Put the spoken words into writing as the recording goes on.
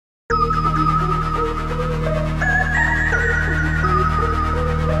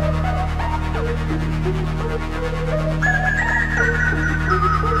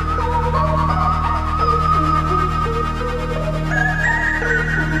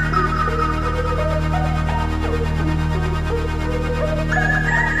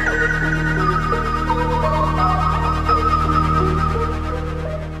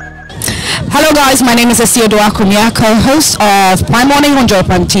guys, my name is Asiodoa Kumiako, host of Prime Morning on Joy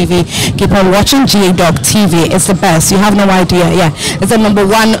Prime TV. Keep on watching GA Dog TV. It's the best. You have no idea. Yeah, it's the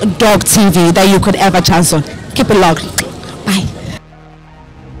 #1 dog TV that you could ever chance on. Keep it logged. Bye.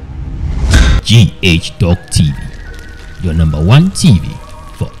 GH Dog TV, your #1 TV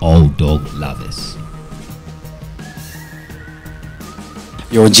for all dog lovers.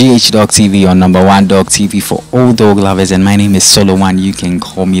 Your GH Dog TV, your #1 dog TV for all dog lovers, and my name is Solomon. You can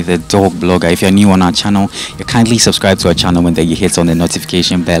call me the dog blogger. If you're new on our channel, you kindly subscribe to our channel and then you hit on the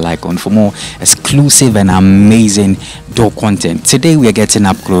notification bell icon for more exclusive and amazing dog content. Today we are getting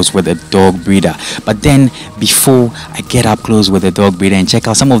up close with a dog breeder, but then before I get up close with a dog breeder and check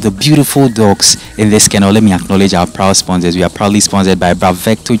out some of the beautiful dogs in this kennel, let me acknowledge our proud sponsors. We are proudly sponsored by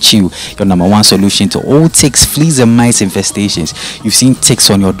Bravecto Chew, your #1 solution to all ticks, fleas and mites infestations. You've seen ticks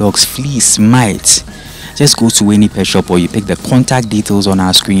on your dogs, fleas, mites. Just go to any pet shop or you pick the contact details on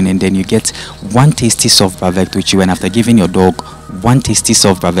our screen and then you get one tasty soft Bravecto Chew, and after giving your dog one tasty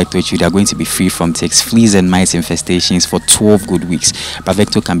soft Bravecto Chew, they are going to be free from ticks, fleas and mites infestations for 12 good weeks.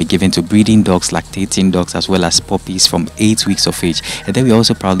 Bravecto can be given to breeding dogs, lactating dogs, as well as puppies from 8 weeks of age. And then we are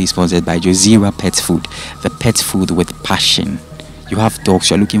also proudly sponsored by Josira Pet Food, the pet food with passion. You have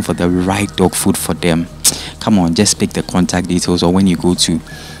dogs, you're looking for the right dog food for them. Come on, just pick the contact details, or when you go to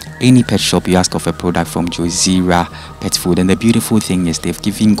any pet shop, you ask of a product from Josira Pet Food. And the beautiful thing is they've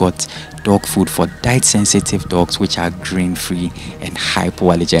got dog food for diet sensitive dogs, which are grain free and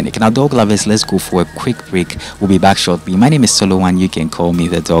hypoallergenic. Now dog lovers, let's go for a quick break. We'll be back shortly. My name is Solomon. You can call me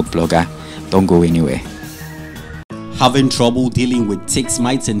the dog blogger. Don't go anywhere. Having trouble dealing with ticks,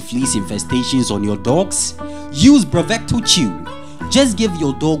 mites and fleas infestations on your dogs? Use Bravecto Chew. Just give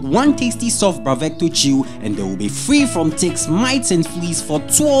your dog one tasty soft Bravecto Chew and they will be free from ticks, mites and fleas for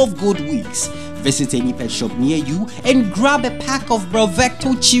 12 good weeks. Visit any pet shop near you and grab a pack of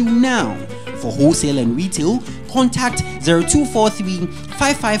Bravecto Chew now. For wholesale and retail, contact 0243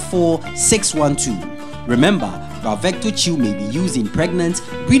 554 612. Remember, Bravecto Chew may be used in pregnant,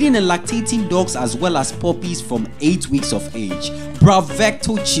 breeding and lactating dogs as well as puppies from 8 weeks of age.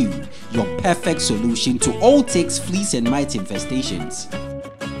 Bravecto Chew, your perfect solution to all ticks, fleas and mite infestations.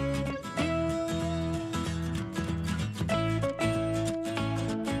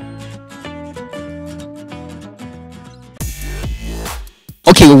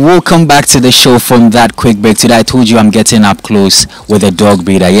 Okay, welcome back to the show from that quick break. Today I told you I'm getting up close with a dog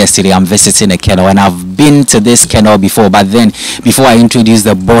breeder. Yesterday I'm visiting a kennel, and I've been to this kennel before, but then before I introduce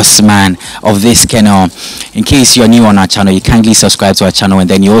the boss man of this kennel, in case you're new on our channel, you kindly subscribe to our channel, and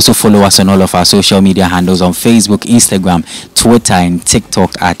then you also follow us on all of our social media handles on Facebook, Instagram, Twitter and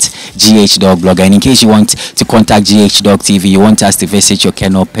TikTok at GH Dog Blogger. And in case you want to contact GH Dog TV, you want us to visit your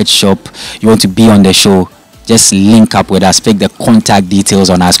kennel, pet shop, you want to be on the show, just link up with us, pick the contact details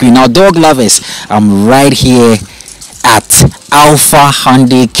on our screen. Now dog lovers, I'm right here at Alpha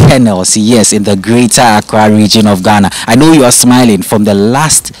Hunde Kennel, yes, in the greater Accra region of Ghana. I know you are smiling. From the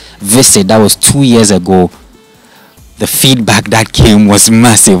last visit, that was 2 years ago, the feedback that came was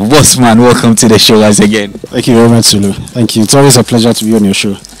massive. Boss man, welcome to the show once again. Thank you very much, Sulu. Thank you. It's always a pleasure to be on your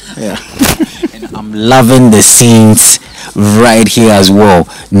show. Yeah. And I'm loving the scenes right here as well.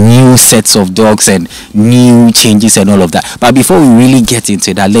 New sets of dogs and new changes and all of that. But before we really get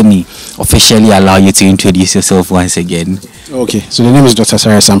into that, let me officially allow you to introduce yourself once again. Okay, so the name is Dr.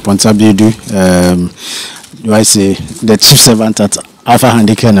 Sarah Samponta Biedu. Do I say the chief servant at Alpha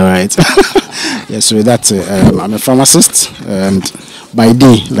Hunde Kennel, right? Yeah, so with that, I'm a pharmacist, and by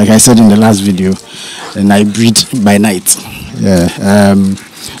day, like I said in the last video, and I breed by night. Yeah.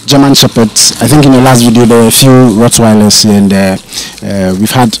 German Shepherds. I think in the last video there were a few Rottweilers here and there. We've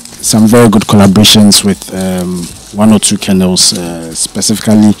had some very good collaborations with 1 or 2 kennels,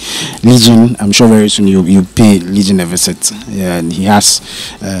 specifically Legion. I'm sure very soon you pay Legion a visit. Yeah, and he has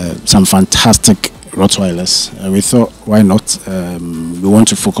some fantastic Rottweilers. We thought, why not? We want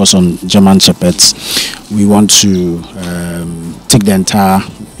to focus on German Shepherds. We want to take the entire,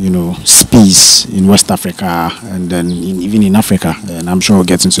 space in West Africa and then even in Africa, and I'm sure we'll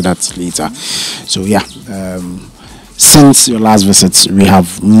get into that later. So yeah, since your last visit, we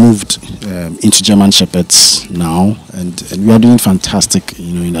have moved into German Shepherds now, and we are doing fantastic,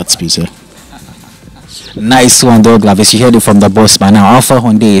 in that space here. Nice one, dog lovers. You heard it from the boss man. Now Alpha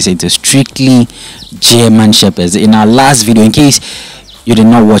Hunde is into strictly German Shepherds. In our last video, in case you did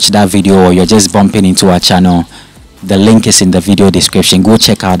not watch that video or you're just bumping into our channel, the link is in the video description. Go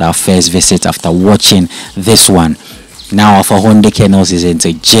check out our first visit after watching this one. now Alpha Hunde Kennels is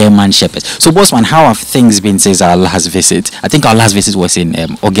into German Shepherd. So, Bossman, how have things been since our last visit? I think our last visit was in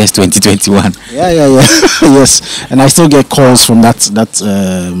August 2021. Yeah. Yes, and I still get calls from that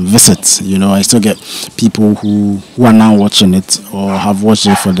visit. You know, I still get people who are now watching it or have watched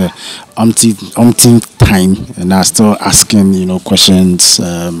it for the umpteenth time and are still asking, you know, questions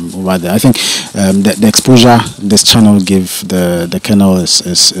over there. I think the exposure this channel give the kennel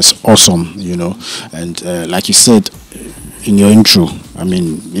is awesome, you know, and like you said in your intro, I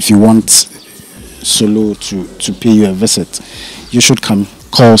mean, if you want Solo to pay you a visit, you should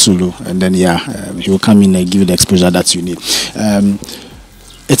call Solo, and then he will come in and give you the exposure that you need.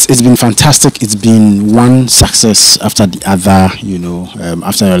 It's been fantastic. It's been one success after the other, you know,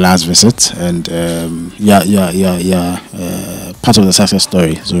 after your last visit, and part of the success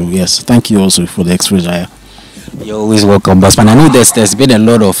story. So yes, thank you also for the exposure. You're always welcome, Bossman. I know there's been a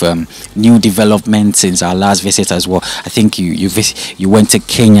lot of new developments since our last visit as well. I think you went to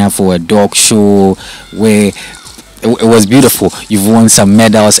Kenya for a dog show where it was beautiful. You've won some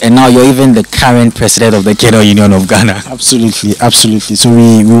medals, and now you're even the current president of the Kennel Union of Ghana. Absolutely. So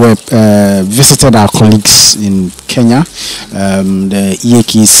we were visited our colleagues in Kenya, the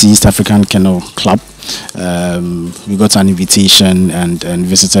EAKC, East African Kennel Club. We got an invitation and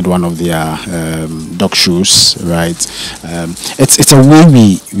visited one of their dog shows. Right, it's a way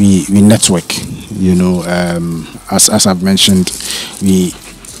we network. You know, as I've mentioned, we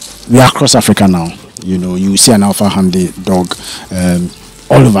are across Africa now. You know, you see an Alpha Hunde dog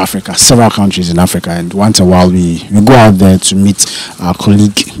all over Africa, several countries in Africa, and once in a while we go out there to meet our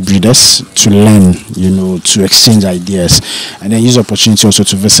colleague breeders, to learn, you know, to exchange ideas, and then use the opportunity also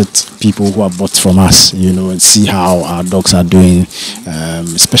to visit people who have bought from us, you know, and see how our dogs are doing,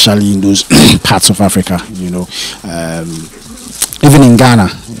 especially in those parts of Africa, you know. Even in Ghana,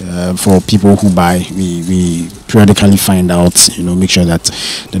 for people who buy, we periodically find out, you know, make sure that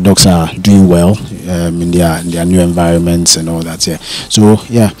the dogs are doing well in their new environments and all that. Yeah. So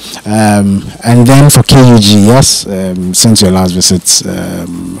yeah, and then for KUG, yes, since your last visit,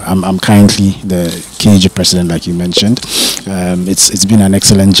 I'm currently the KUG president, like you mentioned. It's been an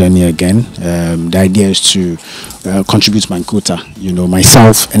excellent journey again. The idea is to contribute my quota, you know,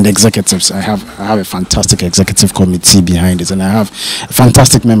 myself and the executives. I have a fantastic executive committee behind it, and I have a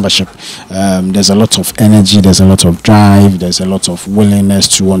fantastic membership. There's a lot of energy, there's a lot of drive, there's a lot of willingness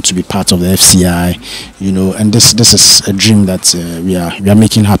to want to be part of the FCI, you know, and this is a dream that we are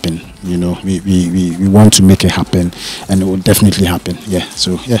making happen. You know, we want to make it happen, and it will definitely happen. Yeah.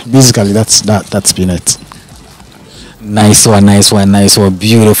 So yeah, basically that's been it. Nice one,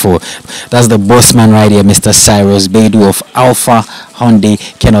 beautiful. That's the bossman right here, Mr. Cyrus Beidou of Alpha Hunde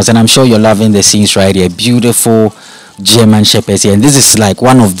Kennels, and I'm sure you're loving the scenes right here. Beautiful German Shepherds here, and this is like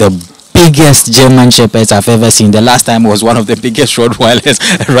one of the biggest German Shepherds I've ever seen. The last time was one of the biggest Rottweilers,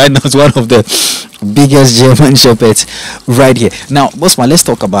 and right now it's one of the biggest German Shepherds right here. Now, bossman, let's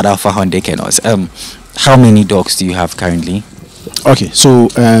talk about Alpha Hunde Kennels. How many dogs do you have currently? Okay, so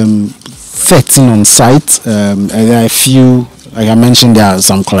 13 on site. There are a few, like I mentioned, there are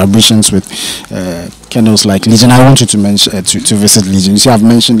some collaborations with kennels like Legion. I want you to mention to visit Legion. You see, I've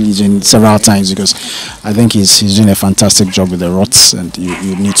mentioned Legion several times because I think he's doing a fantastic job with the rots, and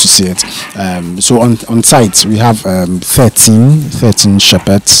you need to see it. So on site we have 13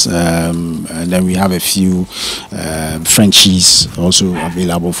 shepherds, and then we have a few Frenchies also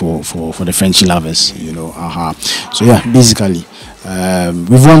available for the Frenchie lovers, you know. So yeah, basically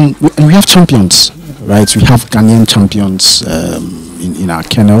we've won, and we have champions, right? We have Ghanaian champions in our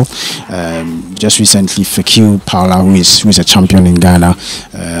kennel. Just recently, Fekil Paula, who is a champion in Ghana.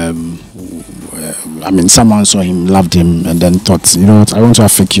 I mean, someone saw him, loved him, and then thought, you know what, I want to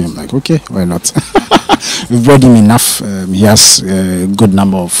have Fekil. I'm like, okay, why not? We've bred him enough. He has a good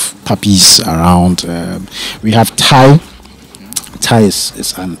number of puppies around. We have Ty. Ty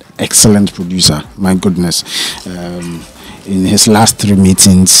is an excellent producer. My goodness. In his last 3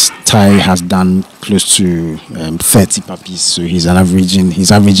 meetings, Ty has done close to 30 puppies. So he's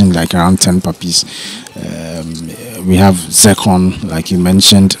averaging like around 10 puppies. We have Zekon, like you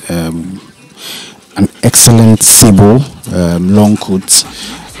mentioned, an excellent sable, long coat,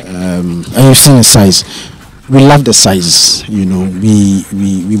 and you've seen his size. We love the size. You know,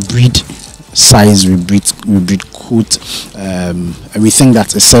 we breed size, we breed coat, and we think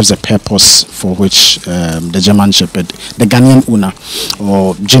that it serves a purpose for which the German Shepherd, the Ghanaian owner,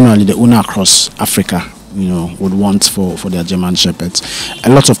 or generally the owner across Africa, you know, would want for their German Shepherds. A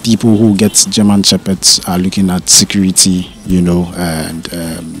lot of people who get German Shepherds are looking at security, you know, and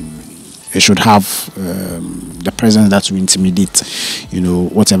it should have the presence that will intimidate,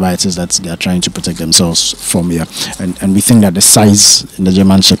 whatever it is that they are trying to protect themselves from here. And we think that the size in the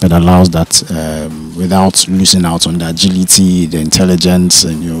German Shepherd allows that without losing out on the agility, the intelligence,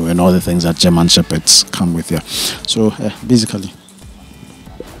 and all the things that German Shepherds come with here. So basically.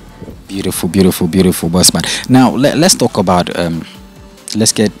 Beautiful, beautiful, beautiful, bossman. Now let's talk about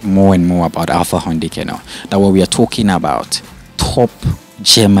let's get more and more about Alpha Hunde Kennel. Now what we are talking about, top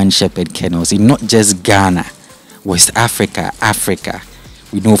German Shepherd kennels in not just Ghana, West Africa, Africa.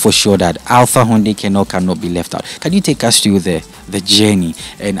 We know for sure that Alpha Hunde Kennel cannot be left out. Can you take us through the journey?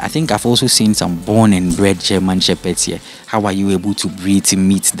 And I think I've also seen some born and bred German Shepherds here. How are you able to breed to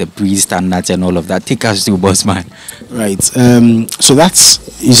meet the breed standards and all of that? Take us through, bossman. Right. So that's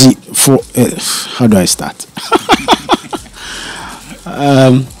easy for. How do I start?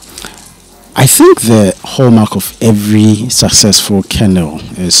 I think the hallmark of every successful kennel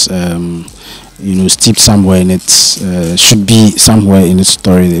is, steeped somewhere in its, should be somewhere in its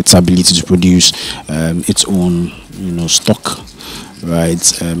story, its ability to produce its own, stock,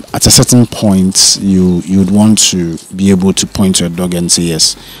 right? At a certain point, you'd want to be able to point to a dog and say,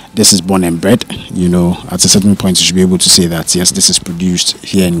 yes, this is born and bred. At a certain point, you should be able to say that, yes, this is produced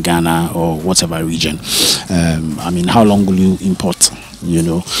here in Ghana or whatever region. How long will you import?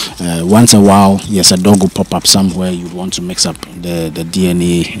 Once a while, yes, a dog will pop up somewhere. You'd want to mix up the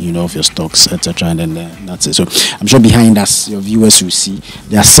DNA, of your stocks, etc. And then that's it. So I'm sure behind us, your viewers will see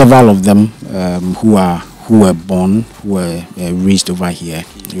there are several of them who were born, who were raised over here,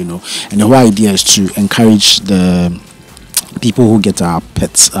 and the whole idea is to encourage the people who get our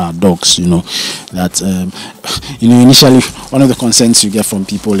pets, our dogs, that initially one of the concerns you get from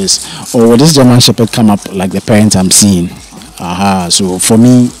people is, oh, will this German Shepherd come up like the parent I'm seeing? So for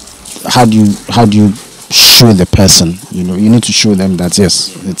me, how do you show the person? You need to show them that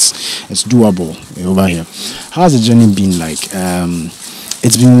yes, it's doable over here. How's the journey been like?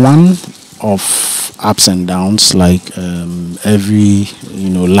 It's been one of ups and downs, like every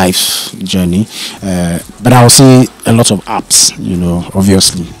life journey. But I'll say a lot of ups.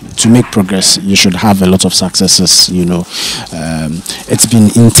 Obviously, to make progress, you should have a lot of successes. It's been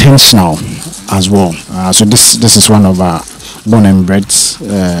intentional as well. So this is one of our born and bred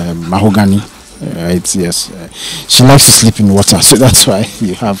mahogany. Right, yes. She likes to sleep in water, so that's why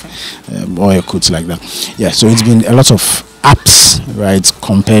you have all your coats like that. Yeah, so it's been a lot of ups, right,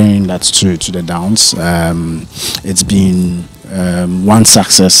 comparing that to the downs. It's been one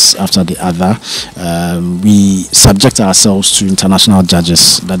success after the other. We subject ourselves to international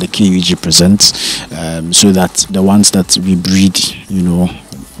judges that the KUG presents, so that the ones that we breed,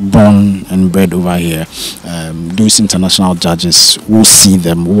 born and bred over here, those international judges will see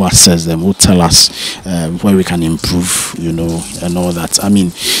them, will assess them, will tell us where we can improve, and all that.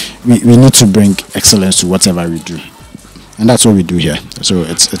 We need to bring excellence to whatever we do, and that's what we do here. So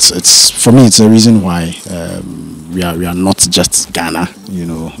it's for me, it's a reason why we are not just Ghana.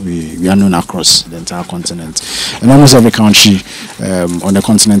 We are known across the entire continent, and almost every country on the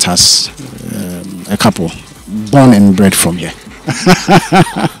continent has a couple born and bred from here.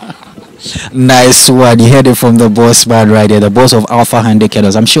 Nice one. You heard it from the boss man right there, the boss of Alpha Hunde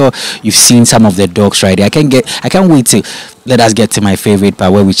Kennels. I'm sure you've seen some of the dogs right there. I can't wait to let us get to my favorite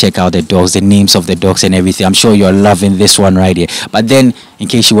part where we check out the dogs, the names of the dogs and everything. I'm sure you're loving this one right here. But then, in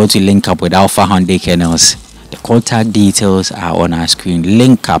case you want to link up with Alpha Hunde Kennels, the contact details are on our screen.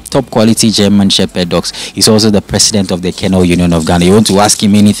 Link up. Top quality German Shepherd dogs. He's also the president of the Kennel Union of Ghana. You want to ask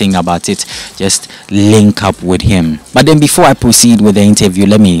him anything about it, just link up with him. But then before I proceed with the interview,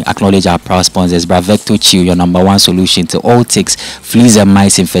 let me acknowledge our proud sponsors. Bravecto Chew, your #1 solution to all ticks, fleas and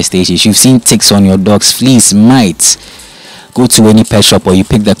mites infestations. You've seen ticks on your dogs, fleas, mites. Go to any pet shop or you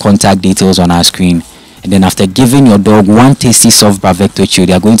pick the contact details on our screen. And then after giving your dog one tasty soft Bravecto Chew,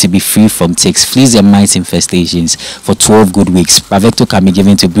 they are going to be free from ticks, fleas and mites infestations for 12 good weeks. Bravecto can be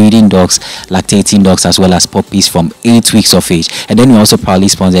given to breeding dogs, lactating dogs, as well as puppies from 8 weeks of age. And then we're also proudly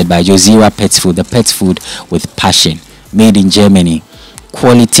sponsored by Josira Pet Food, the pet food with passion, made in Germany.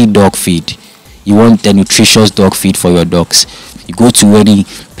 Quality dog feed. You want the nutritious dog feed for your dogs. You go to any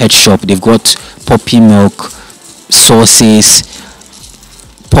pet shop, they've got puppy milk, sauces,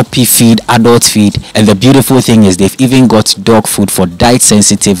 puppy feed, adult feed, and the beautiful thing is they've even got dog food for diet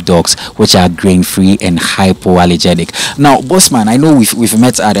sensitive dogs, which are grain free and hypoallergenic. Now, Bossman, I know we've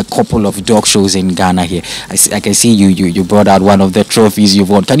met at a couple of dog shows in Ghana here. I can see you brought out one of the trophies you've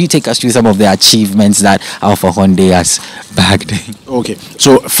won. Can you take us through some of the achievements that Alpha Hunde has bagged? Okay,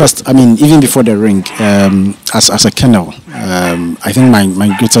 so first, even before the ring, as a kennel, I think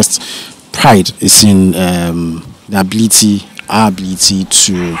my greatest pride is in our ability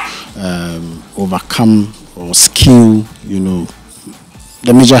to overcome or skill, you know,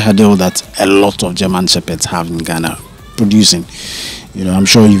 the major hurdle that a lot of German Shepherds have in Ghana, producing. You know, I'm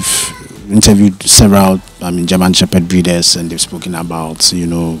sure you've interviewed several, German Shepherd breeders, and they've spoken about, you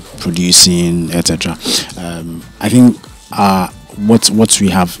know, producing, etc. I think what we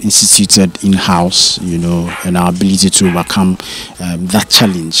have instituted in-house, you know, and our ability to overcome that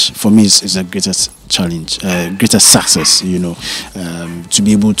challenge, for me is the greatest challenge, greatest success, you know, to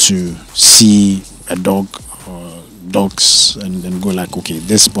be able to see a dog or dogs and go like, okay,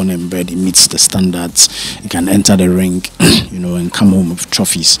 this born and bred, it meets the standards, it can enter the ring, you know, and come home with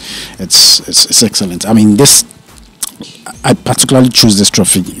trophies. It's excellent. I mean, I particularly chose this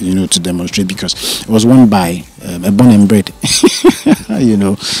trophy, you know, to demonstrate, because it was won by a born and bred. You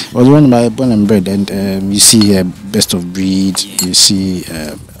know, it was won by a born and bred, and you see here best of breed. You see,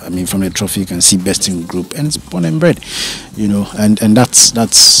 from the trophy you can see best in group, and it's born and bred. You know, and that's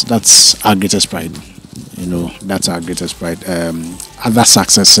our greatest pride. You know, that's our greatest pride. Other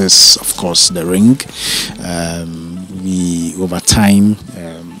successes, of course, the ring. We over time,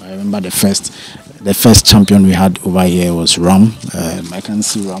 I remember the first champion we had over here was Ram. I can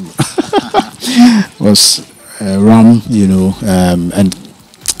see Ram. Was Ram, you know, and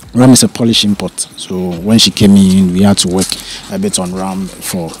Ram is a Polish import. So when she came in, we had to work a bit on Ram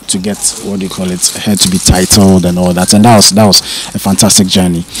to get, what do you call it, her to be titled and all that. And that was a fantastic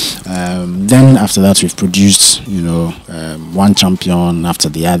journey. Then after that, we've produced, you know, one champion after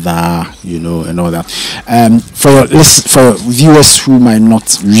the other, you know, and all that. For viewers who might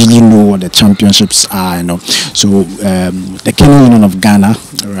not really know what the championships are, you know, so the Kennel Union of Ghana,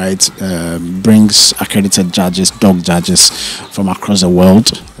 right, brings accredited judges, dog judges from across the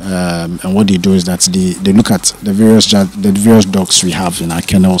world. And what they do is that they look at the various dogs we have in our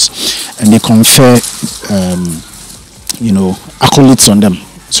kennels, and they confer you know, accolades on them.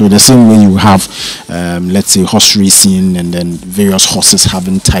 So the same way you have let's say horse racing, and then various horses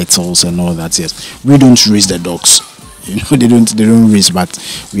having titles and all that. Yes, we don't race the dogs, you know, they don't race, but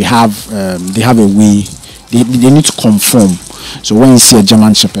we have they have a way, they need to conform. So when you see a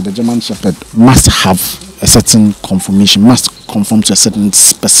German Shepherd, the German Shepherd must have a certain conformation, must conform to a certain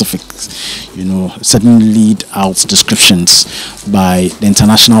specifics, you know, certain lead out descriptions by the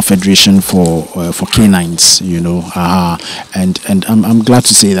International Federation for Canines, you know, and I'm glad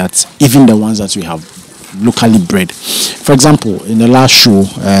to say that even the ones that we have locally bred. For example, in the last show,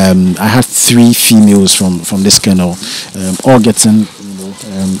 I had 3 females from this kennel, all getting, you know,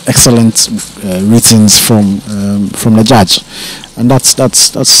 excellent ratings from the judge, and that's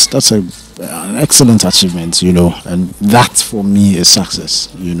an excellent achievement, you know, and that for me is success,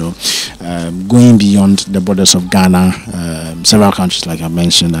 you know. Going beyond the borders of Ghana, several countries, like I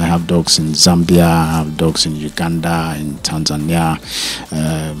mentioned, I have dogs in Zambia, I have dogs in Uganda, in Tanzania,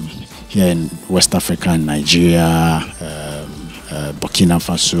 here in West Africa, in Nigeria, Burkina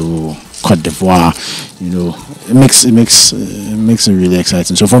Faso, Cote d'Ivoire. You know, it makes it really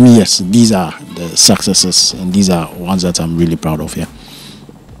exciting. So for me, yes, these are the successes, and these are ones that I'm really proud of. Yeah.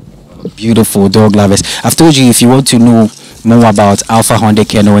 Beautiful dog lovers. I've told you, if you want to know more about Alpha Hunde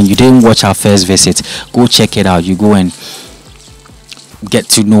Kennel and you didn't watch our first visit, go check it out. You go and get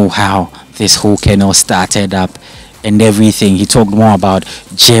to know how this whole kennel started up and everything. He talked more about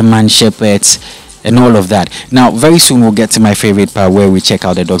German Shepherds and all of that. Now, very soon we'll get to my favorite part where we check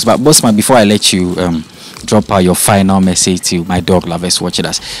out the dogs. But Bossman, before I let you drop out your final message to my dog lovers watching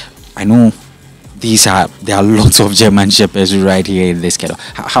us, I know there are lots of German Shepherds right here in this kennel.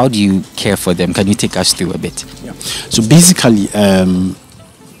 How do you care for them? Can you take us through a bit? Yeah. So basically,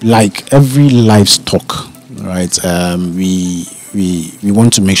 like every livestock, right? We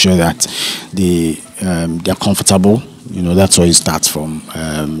want to make sure that they're comfortable. You know, that's where it starts from.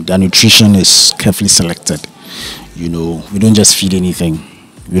 Their nutrition is carefully selected. You know, we don't just feed anything.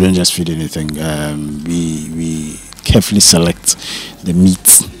 We carefully select the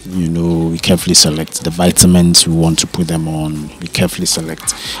meat. You know, we carefully select the vitamins we want to put them on. We carefully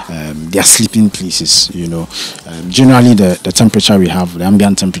select their sleeping places. You know, generally the temperature we have, the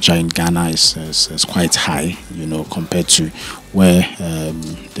ambient temperature in Ghana is quite high. You know, compared to where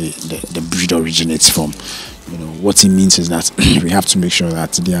the breed originates from. You know, what it means is that we have to make sure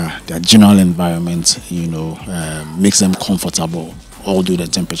that their general environment, you know, makes them comfortable, although the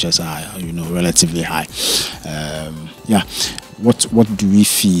temperatures are, you know, relatively high. Yeah. What do we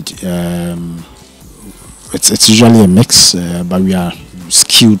feed? It's usually a mix, but we are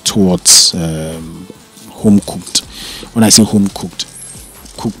skewed towards home cooked. When I say home cooked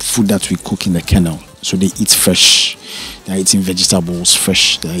food that we cook in the kennel. So they eat fresh. They're eating vegetables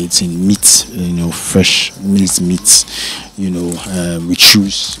fresh. They're eating meat, you know, fresh minced meats. You know, we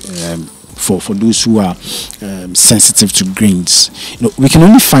choose for those who are sensitive to grains. We can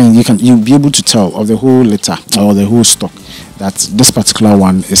only find, you'll be able to tell of the whole litter or the whole stock that this particular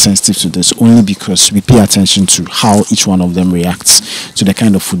one is sensitive to this only because we pay attention to how each one of them reacts to the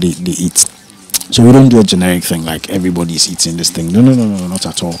kind of food they eat. So we don't do a generic thing like everybody's eating this thing. No, not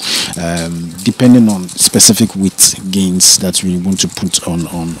at all. Depending on specific weight gains that we want to put on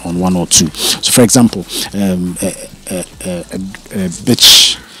one or two. So for example, a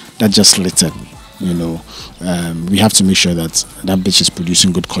bitch that just littered, we have to make sure that bitch is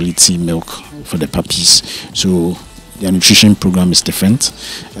producing good quality milk for the puppies. So their nutrition program is different.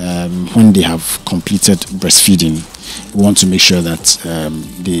 When they have completed breastfeeding, we want to make sure that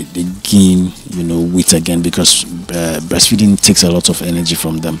they gain weight again, because breastfeeding takes a lot of energy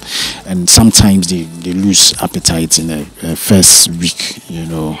from them, and sometimes they lose appetite in the first week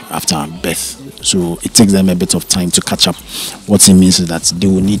after birth. So it takes them a bit of time to catch up. What it means is that they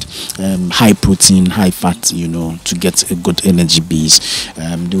will need high protein, high fat, to get a good energy base.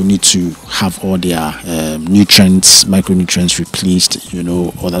 They will need to have all their nutrients, micronutrients replaced,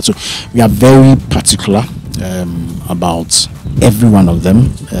 all that. So we are very particular about every one of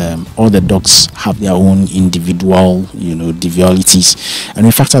them. All the dogs have their own individual, devialities, and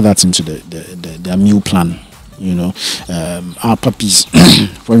we factor that into their meal plan. Our puppies,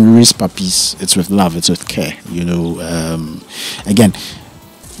 when we raise puppies, it's with love, it's with care. Again,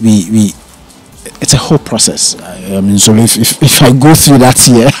 we it's a whole process. So if I go through that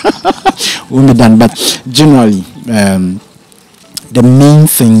here, we'll be done. But generally, the main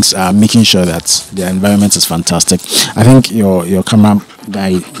things are making sure that the environment is fantastic. I think your camera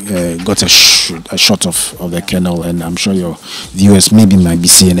guy got a shot of the kennel, and I'm sure your viewers maybe might be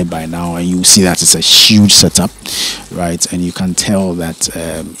seeing it by now, and you see that it's a huge setup, right? And you can tell that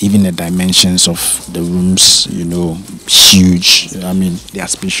even the dimensions of the rooms, huge. I mean, they are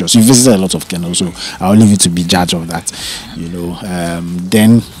spacious. You visit a lot of kennels, so I'll leave you to be judge of that.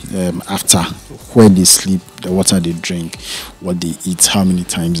 Then after, where they sleep, the water they drink, what they eat, how many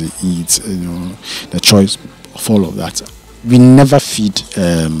times they eat, the choice of all of that. We never feed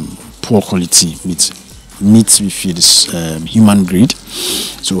poor quality meat. Meat we feed is human grade.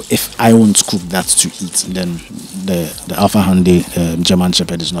 So if I won't cook that to eat, then the Alpha Hunde German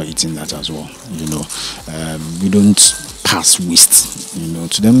Shepherd is not eating that as well. We don't pass waste,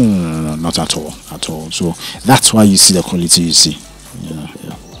 to them. No, not at all. So that's why you see the quality you see.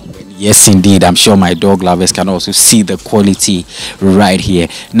 Yes, indeed. I'm sure my dog lovers can also see the quality right here.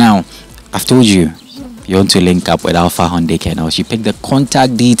 Now, I've told you, you want to link up with Alpha Hunde Kennels. You pick the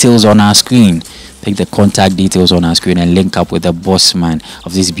contact details on our screen. And link up with the boss man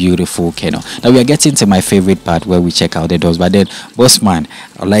of this beautiful kennel. Now, we are getting to my favorite part where we check out the dogs. But then, boss man,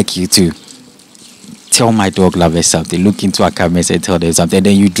 I'd like you to tell my dog lovers something. Look into our cameras and tell them something.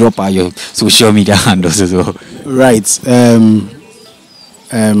 Then you drop out your social media handles as well. Right.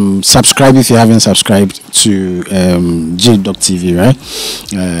 Subscribe if you haven't subscribed to J-Dog TV, right?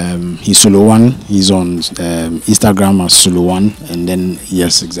 He's Solo One. He's on Instagram as Solo One, and then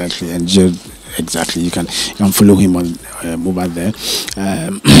yes, exactly, and J, exactly. You can follow him on over there.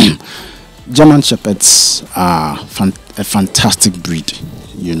 German Shepherds are a fantastic breed.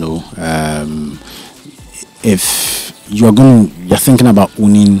 If you're thinking about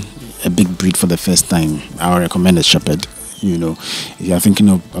owning a big breed for the first time, I would recommend a Shepherd. If you're thinking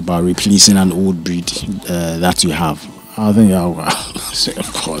about replacing an old breed that you have, I think,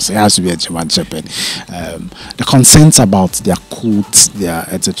 of course, it has to be a German Shepherd. The concerns about their coats, their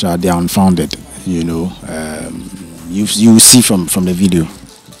etc., they are unfounded. You will see from the video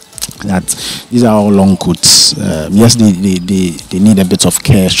that these are all long coats. Yes, they need a bit of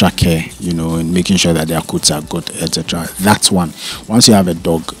care, extra care, in making sure that their coats are good, etc. That's one. Once you have a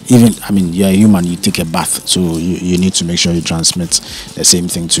dog, you're a human, you take a bath, so you need to make sure you transmit the same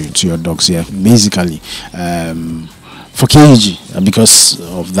thing to your dogs. Yeah, basically, for KEG, because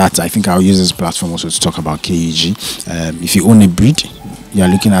of that, I think I'll use this platform also to talk about KEG. If you own a breed, you are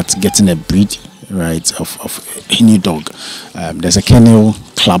looking at getting a breed, right, of any dog. There's a kennel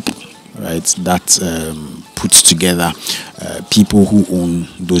club, right, that puts together people who own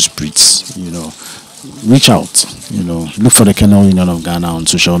those breeds. Reach out, look for the Kennel Union of Ghana on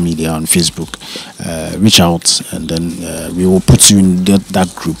social media, on Facebook. Reach out, and then we will put you in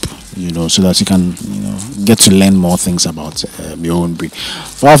that group, so that you can, get to learn more things about your own breed.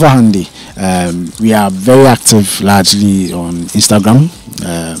 For Alpha Hunde, we are very active largely on Instagram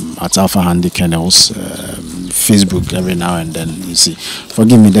at Alpha Hunde Kennels, Facebook every now and then. You see,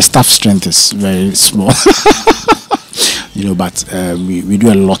 forgive me, the staff strength is very small. But we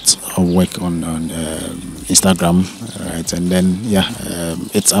do a lot of work on Instagram, right? And then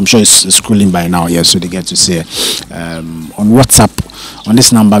I'm sure it's scrolling by now, so they get to see it. On WhatsApp, on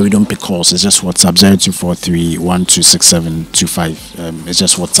this number we don't pick calls, it's just WhatsApp 0243126725. It's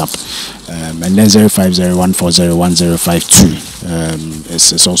just WhatsApp, and then 0501401052.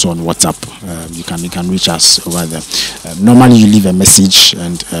 It's also on WhatsApp. You can reach us over there. Normally you leave a message,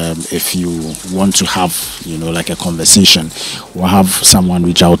 and if you want to have like a conversation, we'll have someone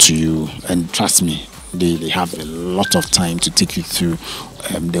reach out to you, and trust me, they have a lot of time to take you through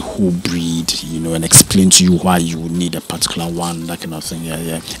the whole breed, and explain to you why you would need a particular one, that kind of thing.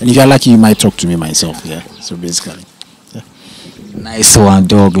 And if you're lucky, you might talk to me myself. So basically, Nice one,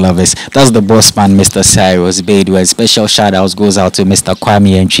 dog lovers. That's the boss man, Mr. Cyrus Bedu. And special shout outs goes out to Mr.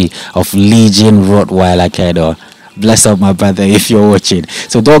 Kwame Entry of Legion Rottweiler Kennel. Bless up, my brother, if you're watching.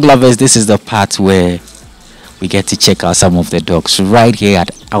 So, dog lovers, this is the part where we get to check out some of the dogs right here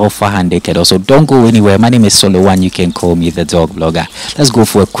at Alpha Hunde Kennel. So don't go anywhere. My name is Solo One. You can call me the dog blogger. Let's go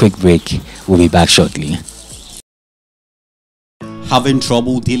for a quick break. We'll be back shortly. Having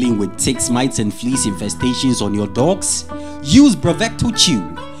trouble dealing with ticks, mites and fleas infestations on your dogs? Use Bravecto Chew.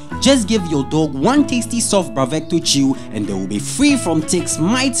 Just give your dog one tasty soft Bravecto Chew and they will be free from ticks,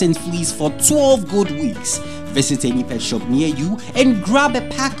 mites and fleas for 12 good weeks. Visit any pet shop near you and grab a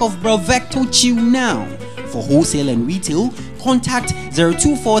pack of Bravecto Chew now. For wholesale and retail, contact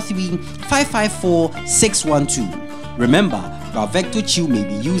 0243 554 612. Remember, Bravecto Chew may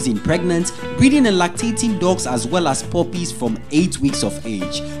be used in pregnant, breeding and lactating dogs as well as puppies from 8 weeks of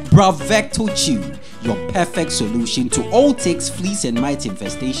age. Bravecto Chew, your perfect solution to all ticks, fleas and mite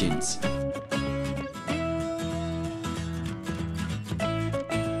infestations.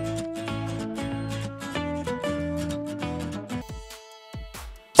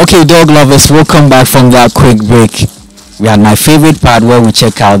 Okay, dog lovers, welcome back from that quick break. We had my favorite part where we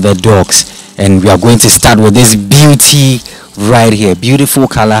check out the dogs, and we are going to start with this beauty right here. Beautiful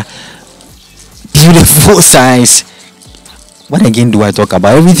color, beautiful size. What again do I talk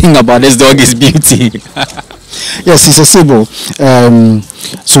about? Everything about this dog is beauty. Yes, it's a sable.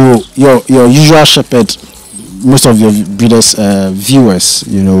 So your usual shepherd, most of your breeders viewers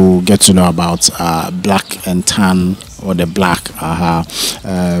get to know about black and tan, or the black.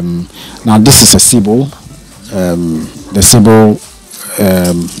 Now this is a sable. The sable,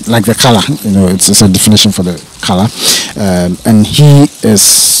 like the color, it's a definition for the color, and he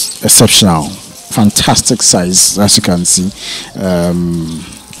is exceptional, fantastic size, as you can see.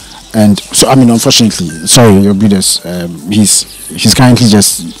 And so, unfortunately, sorry, your breeders, he's currently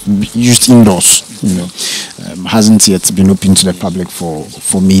just used indoors. Hasn't yet been open to the public for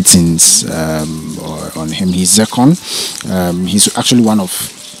meetings on him. He's Zekon. He's actually one of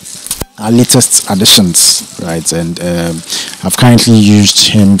our latest additions, right? And I've currently used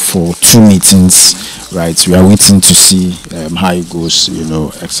him for 2 meetings, right? We are waiting to see how it goes.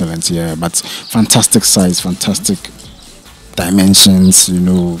 Excellent, but fantastic size, fantastic dimensions.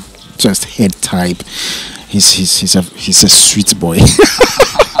 Just head type. He's a sweet boy.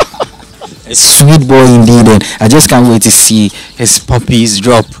 A sweet boy indeed, and I just can't wait to see his puppies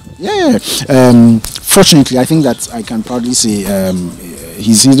drop. Fortunately, I think that I can proudly say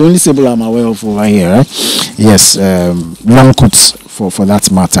he's the only sable I'm aware of over here, right? Yes, long coats for that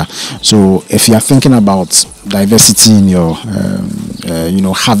matter. So if you are thinking about diversity in your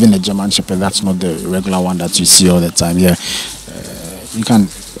having a German Shepherd, that's not the regular one that you see all the time. You can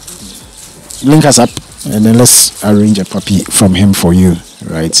link us up and then let's arrange a puppy from him for you,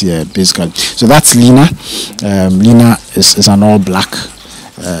 right? Basically. So that's Lena. Lena is an all black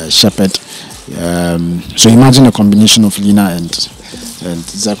shepherd. So imagine a combination of Lena and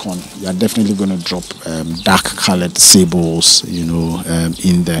Zekon. You are definitely going to drop dark colored sables,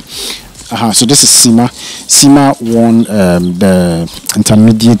 in there. So this is Sima. Sima won the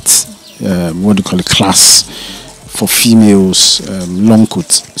intermediate, class for females, long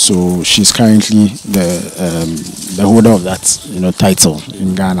coat. So she's currently the holder of that title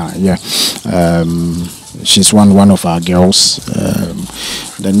in Ghana. She's one of our girls.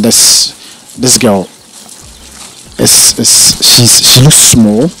 Then this girl she looks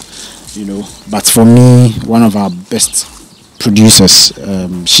small, but for me, one of our best producers.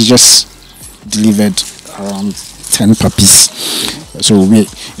 She just delivered around 10 puppies. So we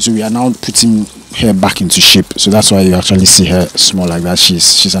are now putting her back into shape. So that's why you actually see her small like that.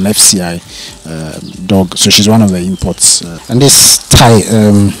 She's an FCI dog. So she's one of the imports. And this Thai,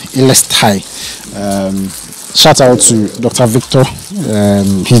 Illest Thai. Shout out to Dr. Victor.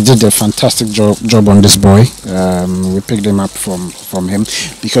 He did a fantastic job on this boy. We picked him up from him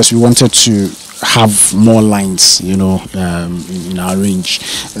because we wanted to have more lines, in our range.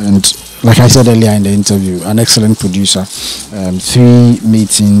 And like I said earlier in the interview, an excellent producer, 3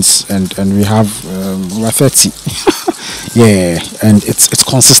 meetings, and we have over 30. Yeah, and it's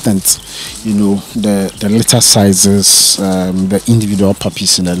consistent. The litter sizes, the individual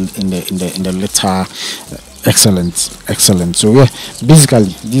puppies in the litter, excellent. So yeah,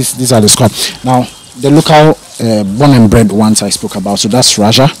 basically these are the squad. Now the local born and bred ones I spoke about. So that's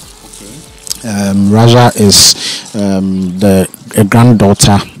Raja. Raja is a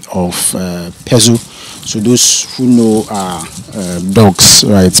granddaughter of Pezu. So those who know dogs,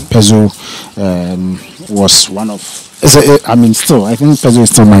 right? Pezu was one of. I think Pezu is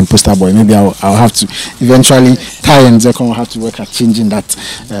still my poster boy. Maybe I'll have to eventually Ty and Zekon will have to work at changing that.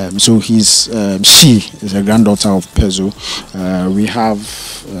 So she is a granddaughter of Pezu. We have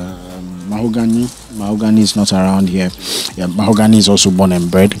Mahogany. Mahogany is not around here. Yeah, Mahogany is also born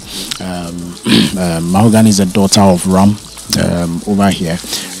and bred. Mahogany is a daughter of Ram over here,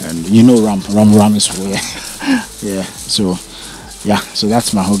 and Ram is where. Yeah, so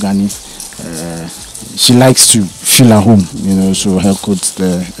that's Mahogany. She likes to feel at home, so her coats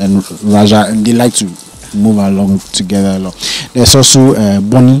and Raja, and they like to move along together. There's also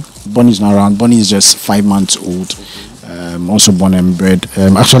Bonnie. Bonnie is not around. Bonnie is just 5 months old. Also born and bred.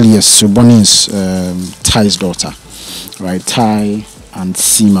 Actually, yes. So Bonnie is Ty's daughter, right? Ty and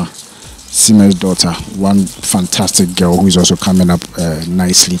Sima's daughter. One fantastic girl who is also coming up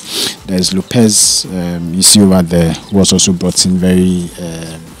nicely. There's Lopez. You see over there, who was also brought in very,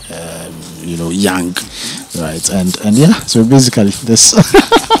 young, right? And yeah. So basically, this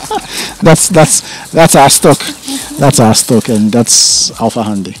that's our stock. That's our stock, and that's Alpha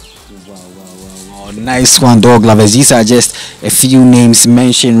Hunde. Nice one, dog lovers. These are just a few names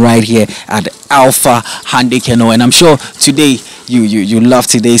mentioned right here at Alpha Hunde Kennel, and I'm sure today you love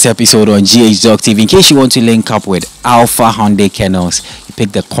today's episode on GH Dog TV. In case you want to link up with Alpha Hunde Kennels, you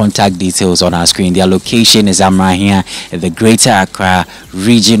pick the contact details on our screen. Their location is here in the Greater Accra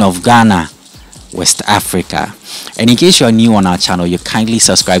region of Ghana, West Africa. And in case you are new on our channel, you kindly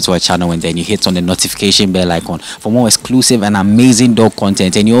subscribe to our channel and then you hit on the notification bell icon for more exclusive and amazing dog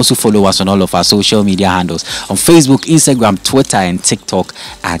content. And you also follow us on all of our social media handles on Facebook, Instagram, Twitter and TikTok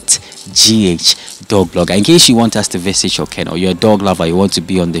at GH Dog Blogger. In case you want us to visit your kennel, you're a dog lover, you want to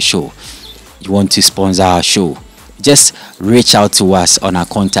be on the show, you want to sponsor our show, just reach out to us on our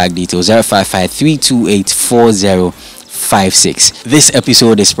contact details 055-328-4056. This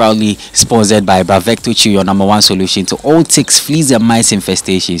episode is proudly sponsored by Bravecto Chew, your #1 solution to all ticks, fleas and mice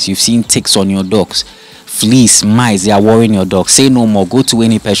infestations. You've seen ticks on your dogs, fleas, mice, they are worrying your dog. Say no more. Go to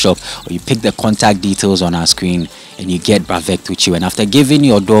any pet shop or you pick the contact details on our screen and you get Bravecto Chew. And after giving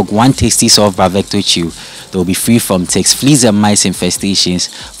your dog one tasty soft Bravecto Chew, they'll be free from ticks, fleas and mice infestations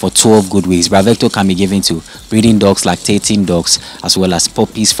for 12 good weeks. Bravecto can be given to breeding dogs, lactating dogs, as well as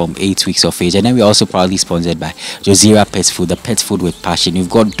puppies from 8 weeks of age. And then we're also proudly sponsored by Josira Pet Food, the pet food with passion. You've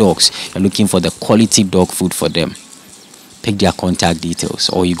got dogs, you're looking for the quality dog food for them. Pick their contact details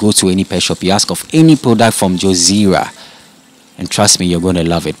or you go to any pet shop, you ask of any product from Josira, and trust me, you're going to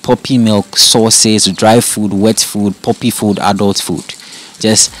love it. Puppy milk, sauces, dry food, wet food, puppy food, adult food.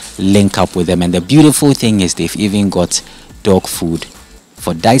 Just link up with them. And the beautiful thing is they've even got dog food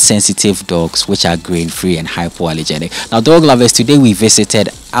for diet sensitive dogs, which are grain free and hypoallergenic. Now, dog lovers, today we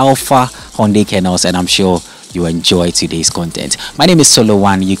visited Alpha Hunde Kennels, and I'm sure you enjoy today's content. My name is Solo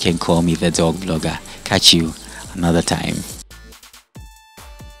One. You can call me the Dog Blogger. Catch you another time.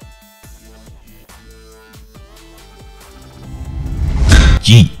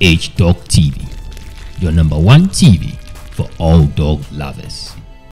 GH Dog TV, your #1 TV for all dog lovers.